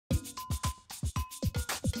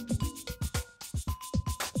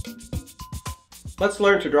Let's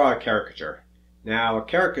learn to draw a caricature. Now, a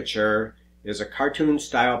caricature is a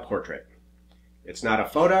cartoon-style portrait. It's not a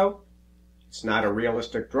photo, it's not a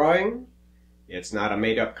realistic drawing, it's not a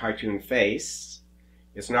made-up cartoon face.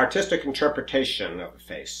 It's an artistic interpretation of a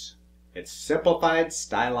face. It's simplified,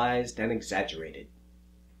 stylized, and exaggerated.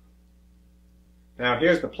 Now,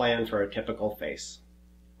 here's the plan for a typical face.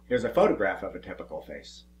 Here's a photograph of a typical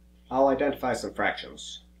face. I'll identify some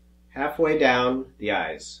fractions. Halfway down, the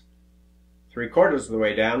eyes. 3/4 of the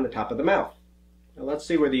way down, the top of the mouth. Now let's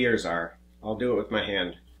see where the ears are. I'll do it with my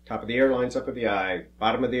hand. Top of the ear lines up with the eye.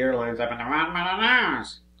 Bottom of the ear lines up in the bottom of the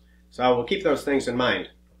nose. So we'll keep those things in mind.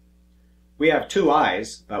 We have 2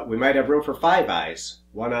 eyes, but we might have room for 5 eyes.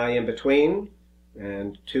 1 eye in between,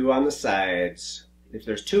 and 2 on the sides. If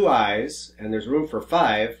there's 2 eyes, and there's room for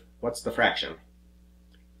 5, what's the fraction?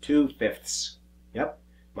 2/5. Yep,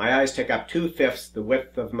 my eyes take up 2/5 the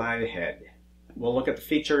width of my head. We'll look at the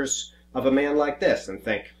features of a man like this and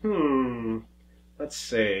think, let's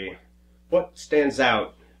see, what stands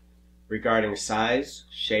out regarding size,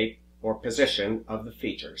 shape, or position of the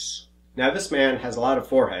features? Now this man has a lot of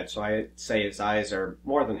forehead, so I'd say his eyes are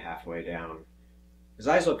more than halfway down. His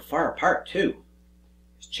eyes look far apart too.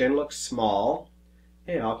 His chin looks small.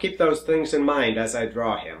 Yeah, I'll keep those things in mind as I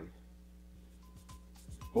draw him.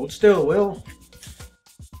 Hold still, Will.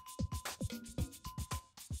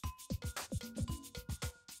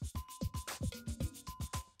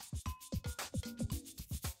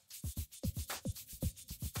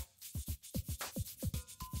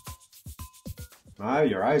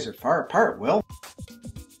 Your eyes are far apart, Will.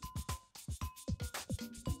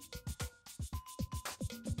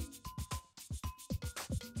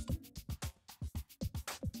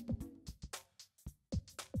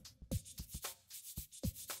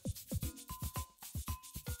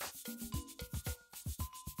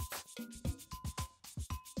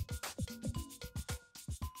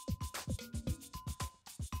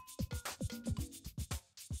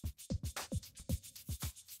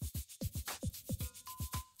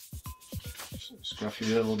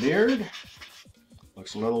 Scruffy little beard.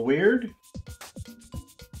 Looks a little weird.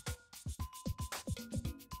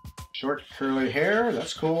 Short curly hair,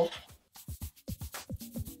 that's cool.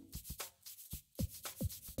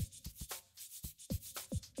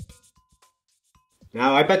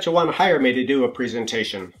 Now I bet you want to hire me to do a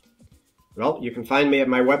presentation. Well, you can find me at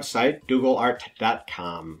my website,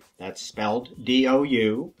 DougalArt.com. That's spelled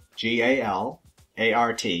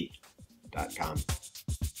DOUGALART.com.